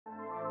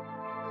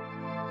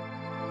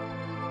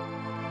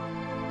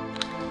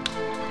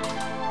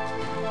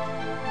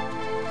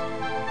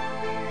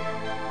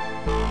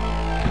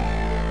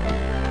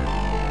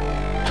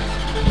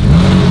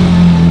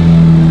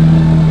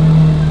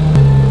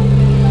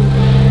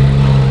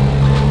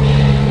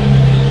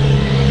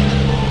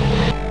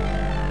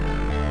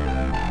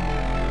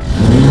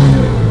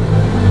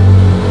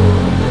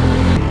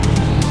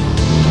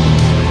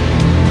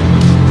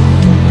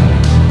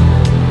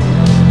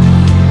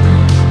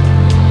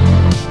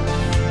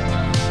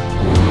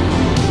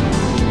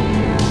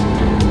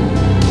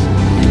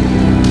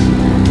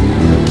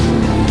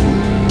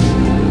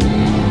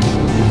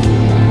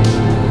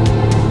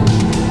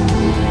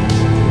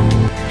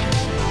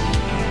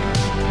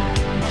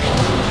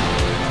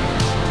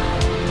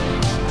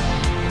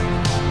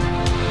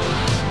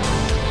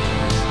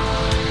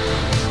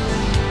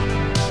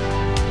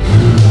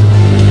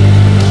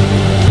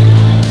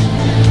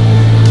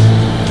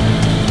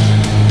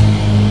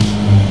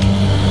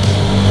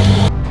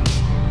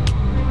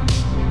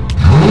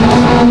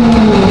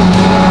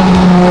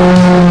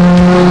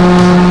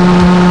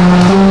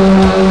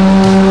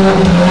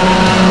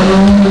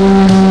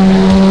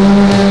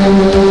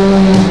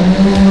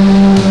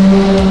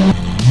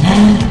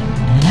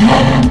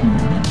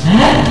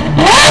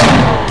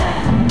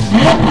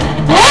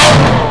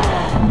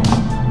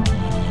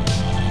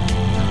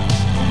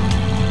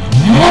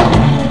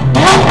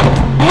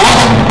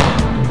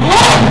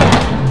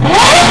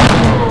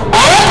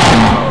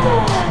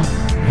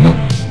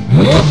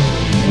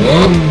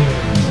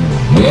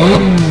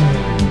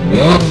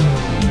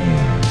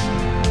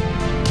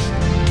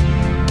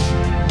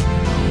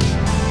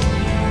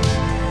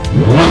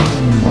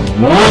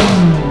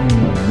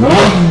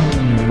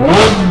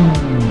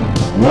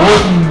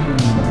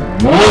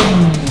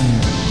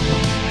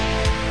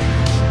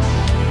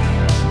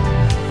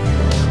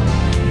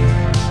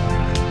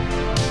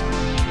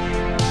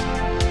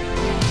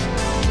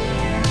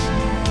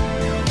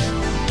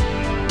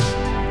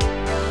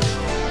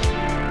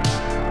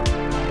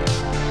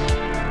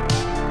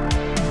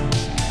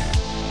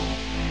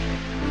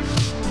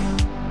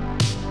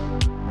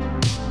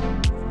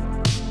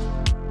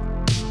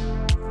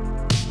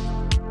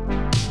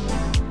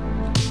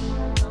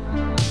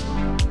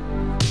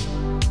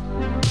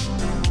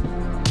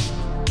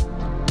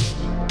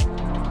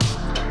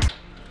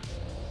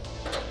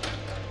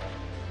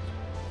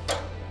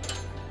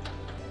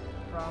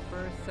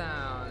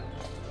Sound.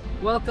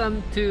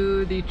 Welcome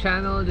to the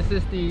channel. This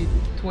is the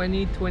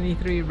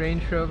 2023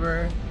 Range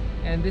Rover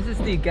and this is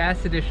the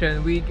gas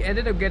edition. We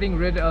ended up getting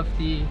rid of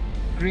the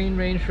green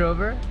Range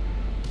Rover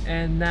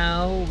and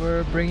now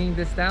we're bringing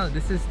this down.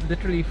 This is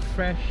literally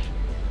fresh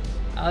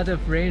out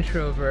of Range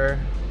Rover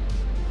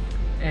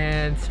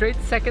and straight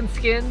second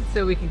skin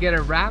so we can get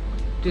a wrap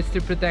just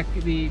to protect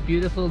the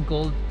beautiful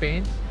gold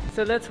paint.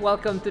 So let's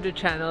welcome to the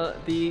channel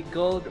the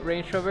gold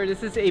Range Rover.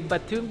 This is a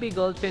Batumbi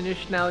gold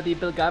finish. Now the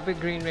Belgavia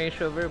green Range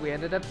Rover we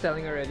ended up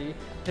selling already.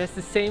 It has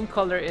the same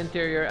color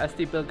interior as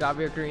the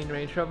Belgavia green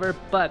Range Rover,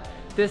 but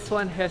this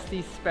one has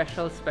the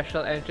special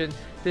engine.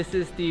 This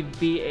is the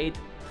V8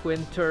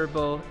 twin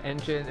turbo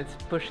engine. It's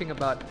pushing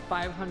about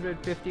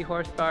 550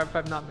 horsepower if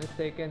I'm not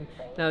mistaken.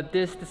 Now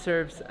this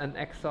deserves an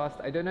exhaust.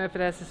 I don't know if it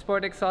has a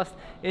sport exhaust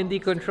in the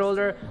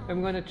controller.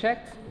 I'm gonna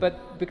check,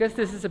 but because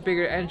this is a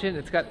bigger engine,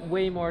 it's got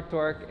way more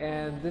torque.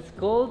 And this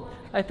gold,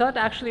 I thought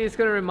actually it's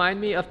gonna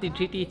remind me of the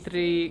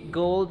GT3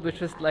 gold,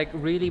 which was like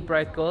really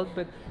bright gold,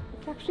 but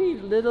it's actually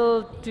a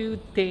little too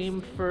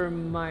tame for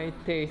my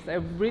taste. I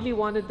really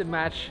wanted to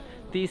match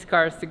these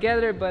cars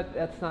together, but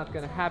that's not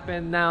gonna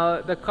happen. Now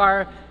the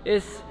car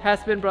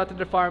has been brought to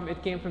the farm.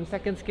 It came from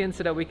second skin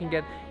so that we can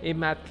get a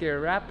matte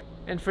clear wrap,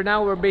 and for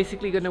now we're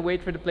basically gonna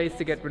wait for the plates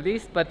to get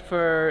released. But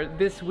for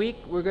this week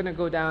we're gonna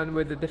go down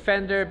with the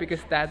Defender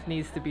because that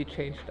needs to be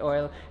changed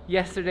oil.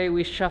 Yesterday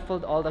we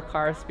shuffled all the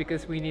cars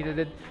because we needed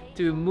it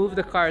to move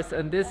the cars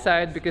on this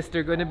side because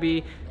they're gonna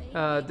be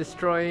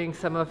destroying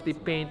some of the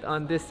paint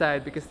on this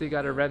side because they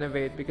gotta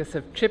renovate because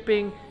of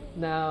chipping.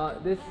 Now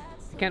this,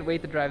 can't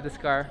wait to drive this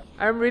car.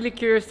 I'm really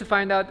curious to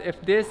find out if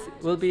this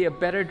will be a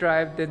better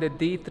drive than the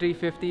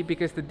D350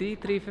 because the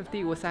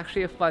D350 was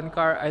actually a fun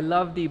car. I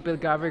love the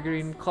Belgavia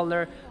green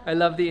color. I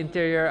love the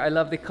interior. I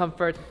love the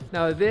comfort.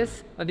 Now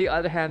this, on the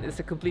other hand,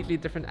 is a completely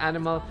different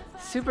animal.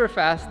 Super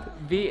fast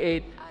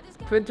V8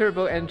 twin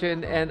turbo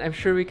engine, and I'm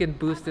sure we can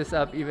boost this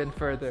up even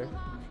further.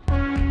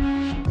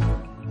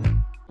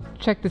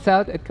 Check this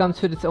out, it comes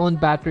with its own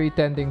battery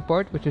tending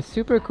port, which is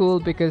super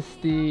cool because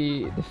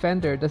the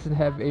Defender doesn't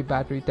have a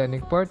battery tending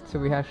port, so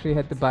we actually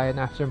had to buy an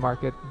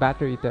aftermarket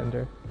battery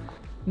tender.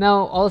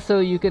 Now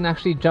also you can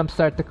actually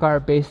jumpstart the car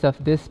based off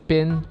this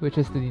pin, which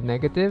is the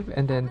negative,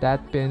 and then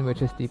that pin,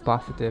 which is the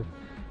positive.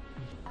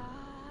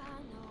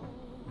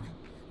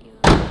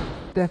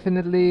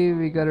 Definitely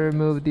we gotta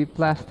remove the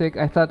plastic.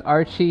 I thought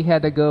Archie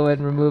had to go and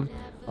remove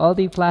all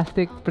the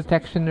plastic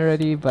protection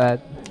already,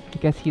 but I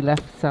guess he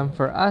left some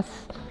for us.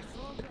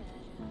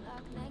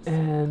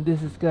 And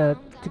this has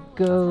got to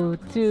go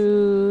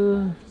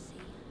too,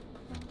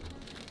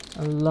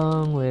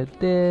 along with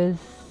this.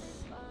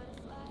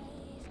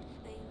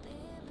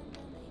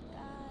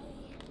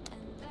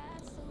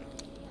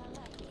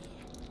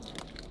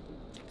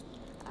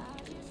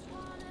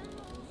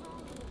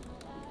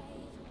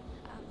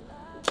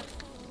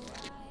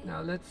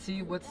 Now let's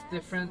see what's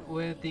different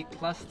with the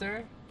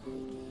cluster.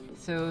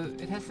 So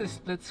it has a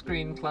split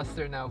screen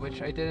cluster now,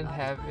 which I didn't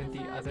have in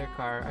the other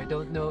car. I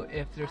don't know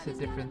if there's a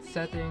different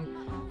setting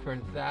for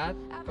that,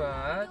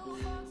 but...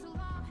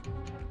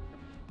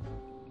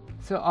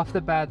 So off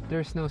the bat,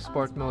 there's no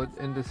sport mode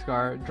in this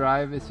car.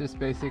 Drive is just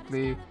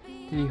basically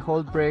the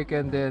hold brake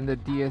and then the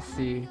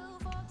DSC.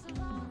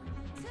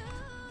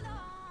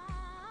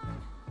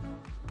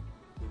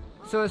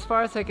 So as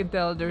far as I can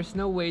tell, there's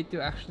no way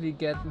to actually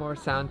get more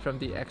sound from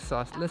the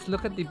exhaust. Let's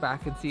look at the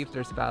back and see if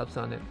there's valves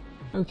on it.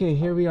 Okay,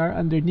 here we are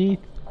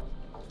underneath.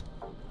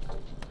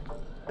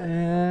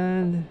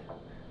 And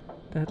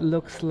that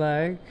looks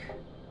like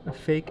a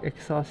fake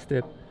exhaust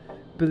tip.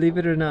 Believe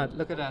it or not,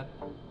 look at that.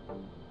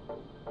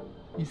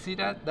 You see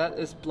that? That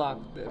is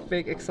blocked. The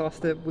fake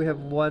exhaust tip. We have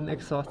one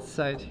exhaust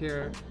side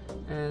here,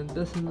 and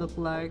doesn't look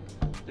like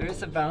there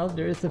is a valve.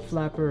 There is a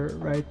flapper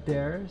right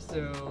there,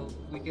 so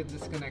we can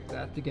disconnect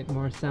that to get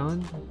more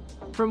sound.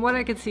 From what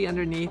I can see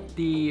underneath,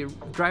 the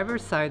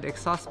driver's side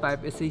exhaust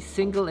pipe is a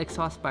single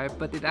exhaust pipe,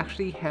 but it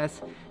actually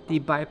has the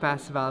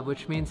bypass valve,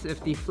 which means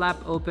if the flap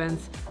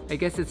opens, I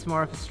guess it's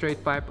more of a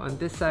straight pipe on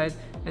this side,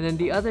 and then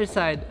the other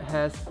side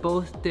has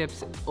both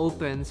tips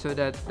open, so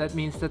that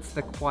means that's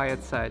the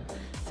quiet side.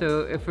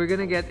 So if we're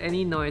gonna get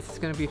any noise, it's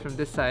gonna be from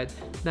this side.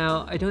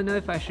 Now, I don't know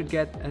if I should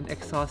get an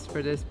exhaust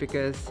for this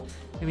because,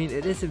 I mean,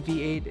 it is a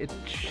V8, it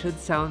should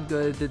sound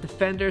good. The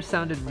Defender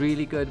sounded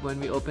really good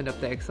when we opened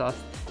up the exhaust,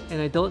 and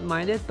I don't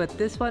mind it, but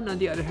this one, on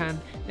the other hand,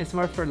 is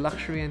more for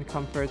luxury and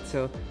comfort,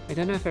 so I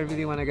don't know if I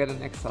really want to get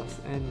an exhaust.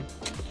 And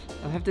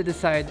I'll have to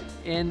decide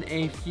in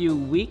a few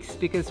weeks,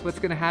 because what's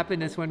gonna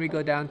happen is when we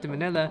go down to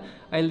Manila,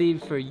 I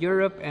leave for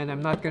Europe and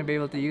I'm not gonna be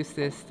able to use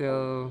this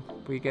till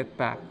we get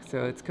back.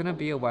 So it's gonna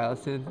be a while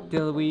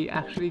until we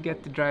actually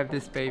get to drive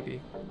this baby.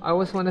 I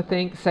always want to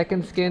thank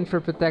Second Skin for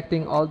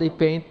protecting all the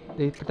paint.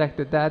 They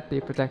protected that,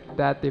 they protected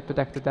that, they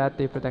protected that,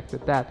 they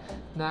protected that.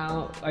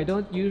 Now, I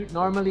don't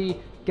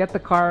normally get the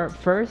car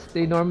first.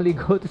 They normally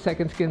go to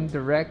Second Skin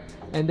direct,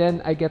 and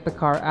then I get the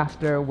car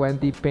after when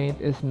the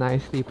paint is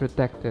nicely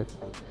protected.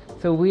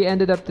 So we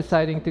ended up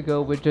deciding to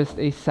go with just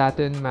a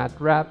satin matte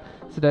wrap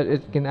so that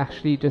it can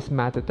actually just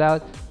matte it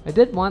out. I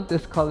did want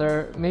this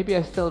color, maybe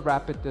I still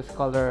wrap it this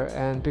color,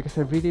 and because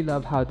I really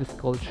love how this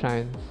gold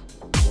shines.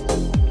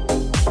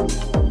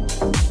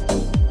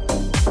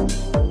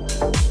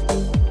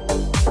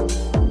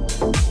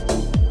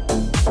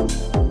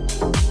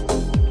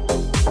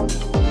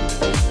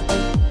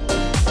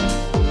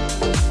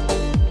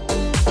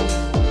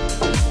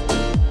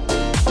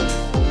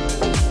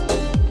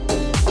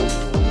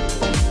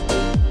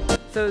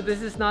 So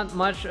this is not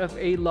much of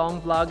a long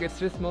vlog, it's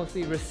just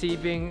mostly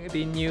receiving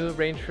the new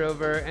Range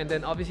Rover and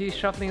then obviously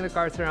shuffling the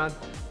cars around.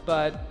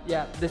 But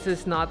yeah, this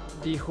is not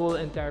the whole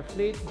entire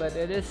fleet, but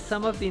it is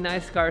some of the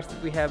nice cars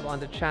that we have on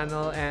the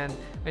channel. And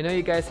I know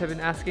you guys have been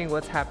asking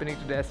what's happening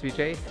to the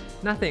SVJ.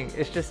 Nothing,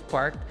 it's just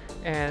parked.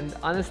 And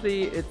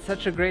honestly, it's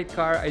such a great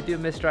car. I do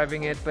miss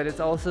driving it, but it's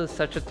also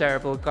such a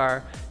terrible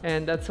car,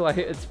 and that's why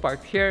it's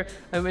parked here.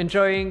 I'm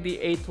enjoying the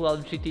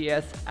 812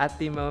 GTS at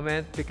the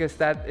moment because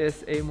that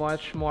is a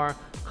much more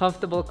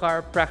comfortable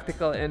car,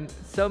 practical in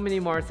so many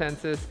more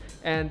senses,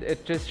 and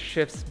it just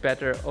shifts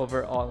better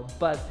overall.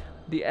 But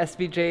the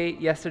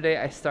SVJ,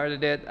 yesterday I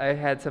started it, I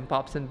had some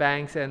pops and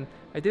bangs, and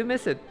I do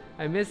miss it.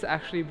 I miss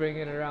actually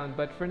bringing it around.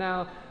 But for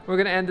now, we're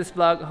gonna end this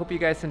vlog. Hope you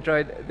guys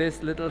enjoyed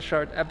this little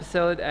short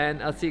episode,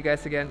 and I'll see you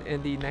guys again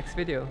in the next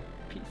video.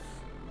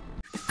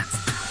 Peace.